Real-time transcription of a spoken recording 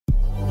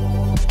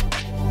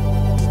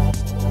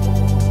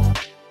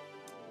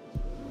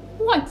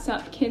What's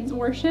up, Kids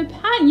Worship?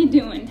 How you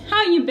doing?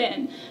 How you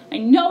been? I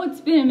know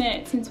it's been a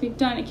minute since we've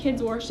done a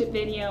Kids Worship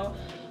video,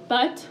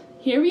 but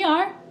here we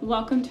are.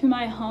 Welcome to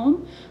my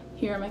home.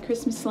 Here are my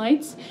Christmas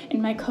lights and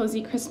my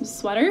cozy Christmas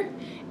sweater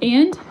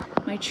and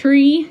my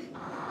tree.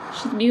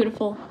 She's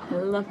beautiful. I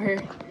love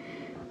her.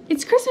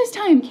 It's Christmas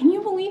time. Can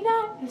you believe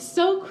that? It's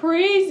so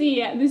crazy.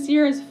 This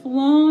year has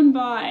flown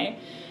by.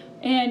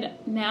 And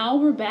now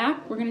we're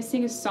back. We're going to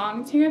sing a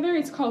song together.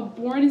 It's called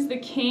Born is the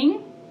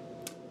King.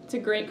 It's a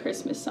great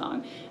Christmas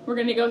song. We're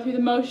going to go through the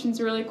motions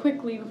really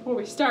quickly before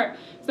we start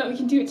so that we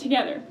can do it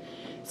together.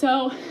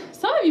 So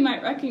some of you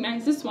might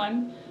recognize this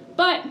one,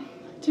 but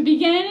to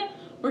begin,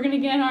 we're going to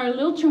get our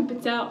little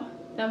trumpets out.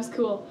 That was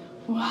cool.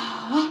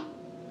 Wow.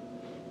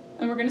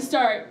 And we're going to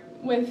start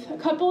with a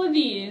couple of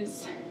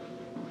these.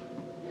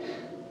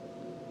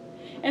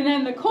 And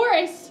then the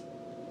chorus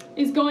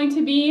is going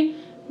to be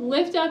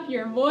lift up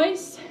your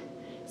voice,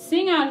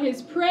 sing out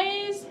his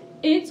praise,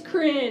 it's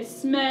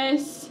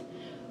Christmas.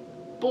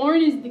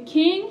 Born is the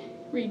King,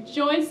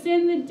 rejoice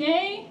in the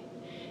day,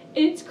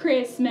 it's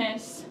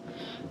Christmas.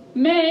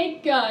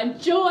 Make a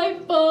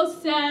joyful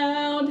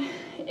sound,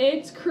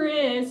 it's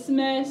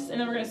Christmas.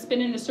 And then we're going to spin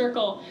in a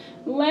circle.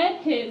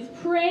 Let his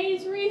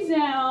praise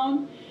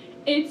resound,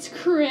 it's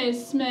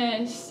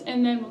Christmas.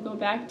 And then we'll go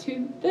back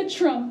to the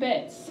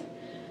trumpets.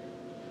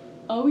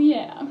 Oh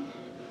yeah.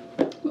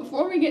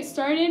 Before we get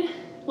started,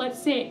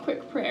 let's say a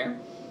quick prayer.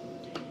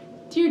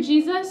 Dear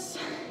Jesus,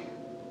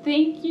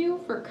 thank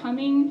you for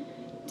coming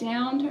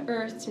down to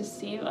earth to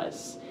save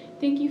us.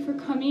 Thank you for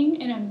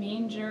coming in a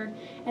manger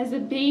as a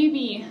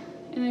baby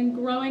and then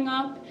growing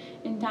up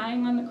and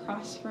dying on the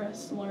cross for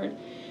us, Lord.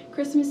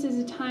 Christmas is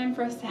a time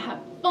for us to have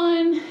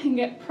fun and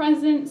get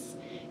presents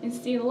and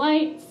see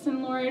lights.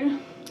 And Lord,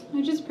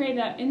 I just pray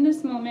that in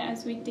this moment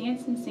as we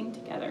dance and sing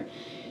together,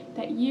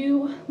 that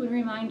you would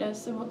remind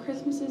us of what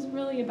Christmas is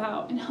really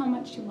about and how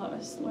much you love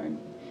us, Lord.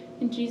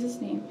 In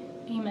Jesus' name,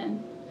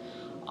 amen.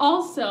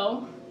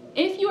 Also,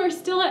 if you are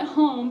still at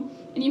home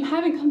and you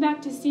haven't come back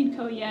to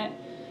Seedco yet,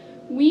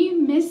 we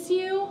miss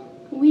you,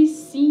 we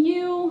see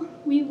you,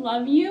 we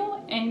love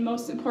you, and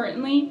most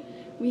importantly,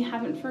 we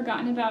haven't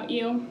forgotten about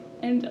you,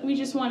 and we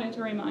just wanted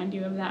to remind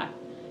you of that.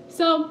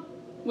 So,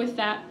 with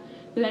that,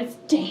 let's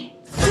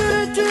dance.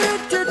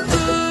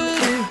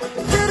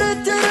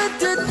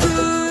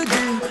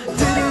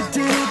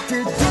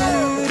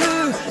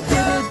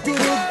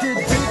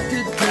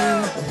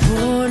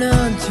 Born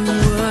unto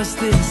us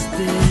this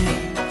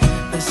day,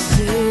 the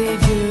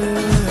Savior,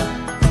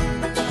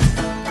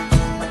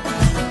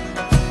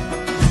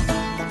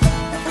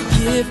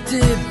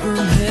 gifted from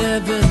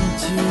heaven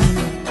to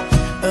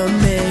a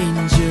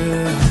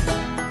manger.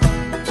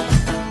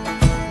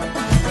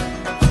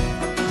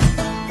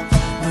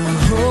 The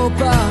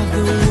hope of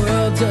the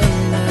world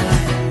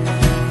alive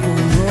for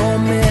all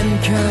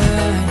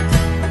mankind.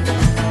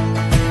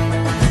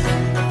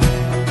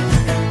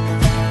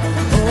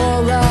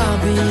 All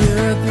of the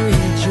earth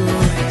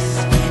rejoice,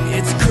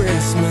 it's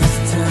Christmas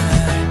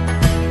time.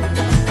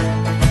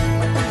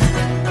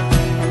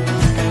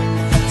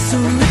 So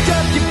lift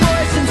up your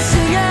voice and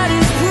sing out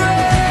his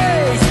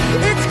praise.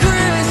 It's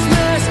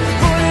Christmas,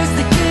 born is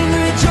the King,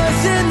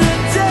 rejoice in the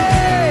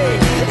day.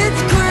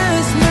 It's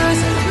Christmas,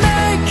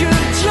 make a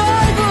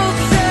joyful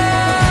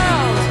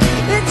sound.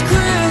 It's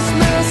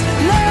Christmas,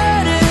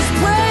 let his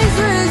praise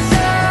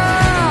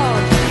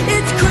resound.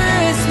 It's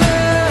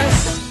Christmas.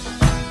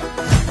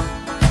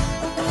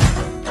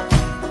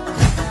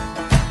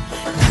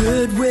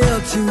 Goodwill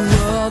to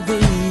all the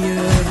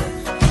earth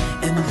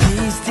and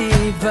peace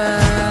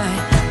divine.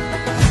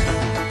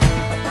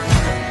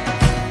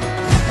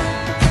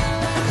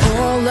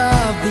 All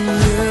of the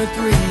earth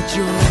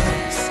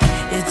rejoice,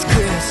 it's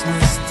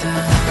Christmas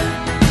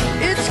time.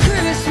 It's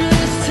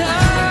Christmas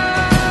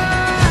time.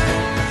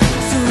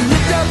 So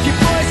lift up your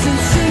voice and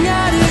sing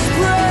out his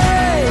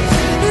praise.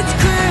 It's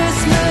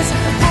Christmas,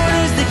 born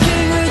is the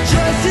King,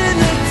 rejoice in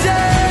the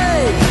day.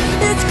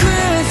 It's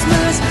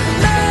Christmas,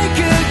 make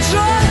a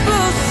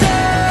joyful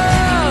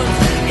sound.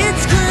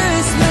 It's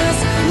Christmas,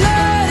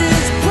 let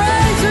his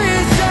praise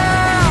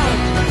resound.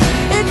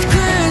 It's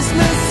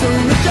Christmas, so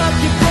lift up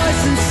your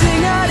voice and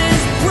sing out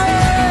his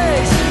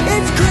praise.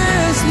 It's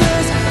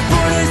Christmas,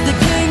 born is the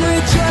King,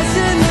 rejoice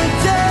in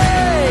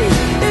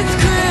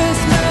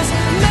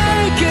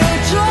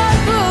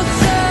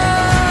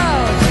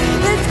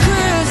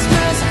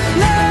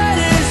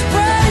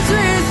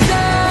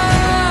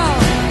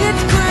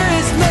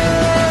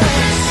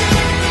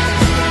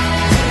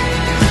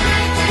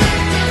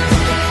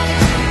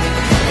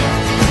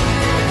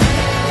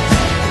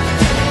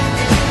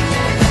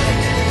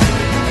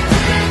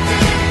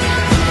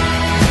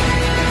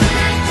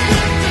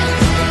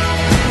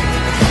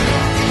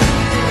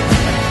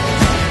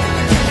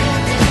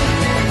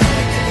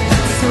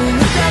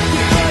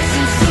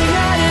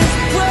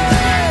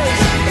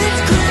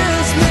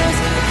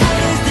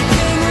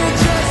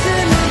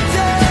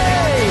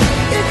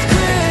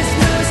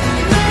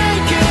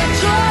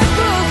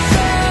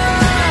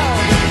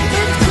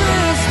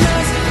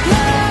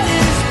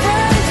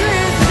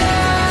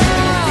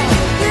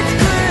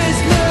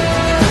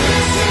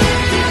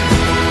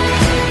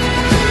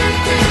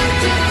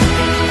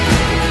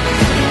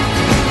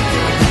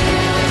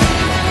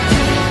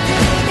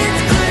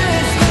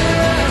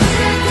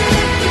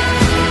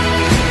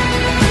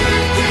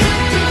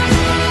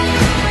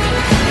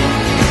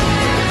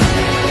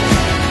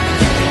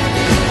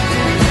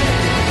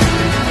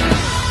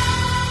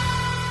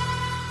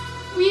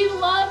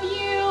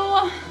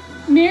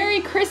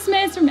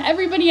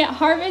everybody at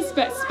Harvest,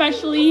 but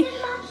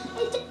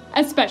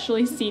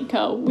especially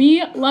Seedco.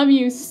 We love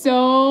you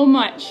so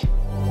much.